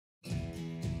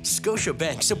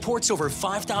Scotiabank supports over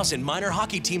 5,000 minor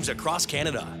hockey teams across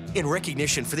Canada. In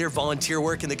recognition for their volunteer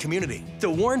work in the community, the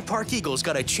Warren Park Eagles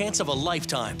got a chance of a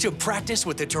lifetime to practice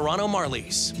with the Toronto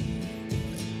Marlies.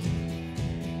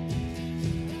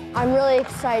 I'm really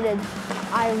excited.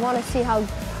 I want to see how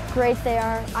great they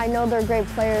are. I know they're great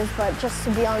players, but just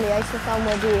to be on the ice with them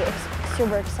will be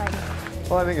super exciting.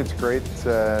 Well, I think it's great.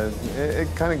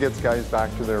 It kind of gets guys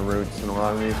back to their roots, and a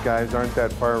lot of these guys aren't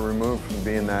that far removed from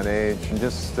being that age, and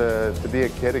just to be a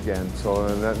kid again, so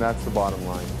that's the bottom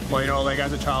line. Well, you know, like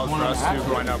as a child for us too,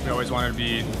 growing up, we always wanted to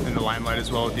be in the limelight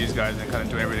as well with these guys and kind of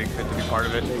do everything fit to be part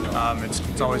of it.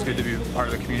 It's always good to be part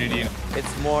of the community.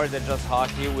 It's more than just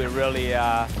hockey. We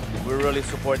really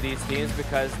support these teams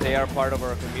because they are part of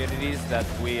our communities that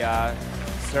we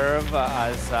serve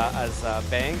as a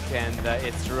bank, and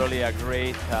it's really a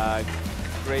great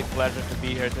pleasure to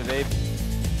be here today.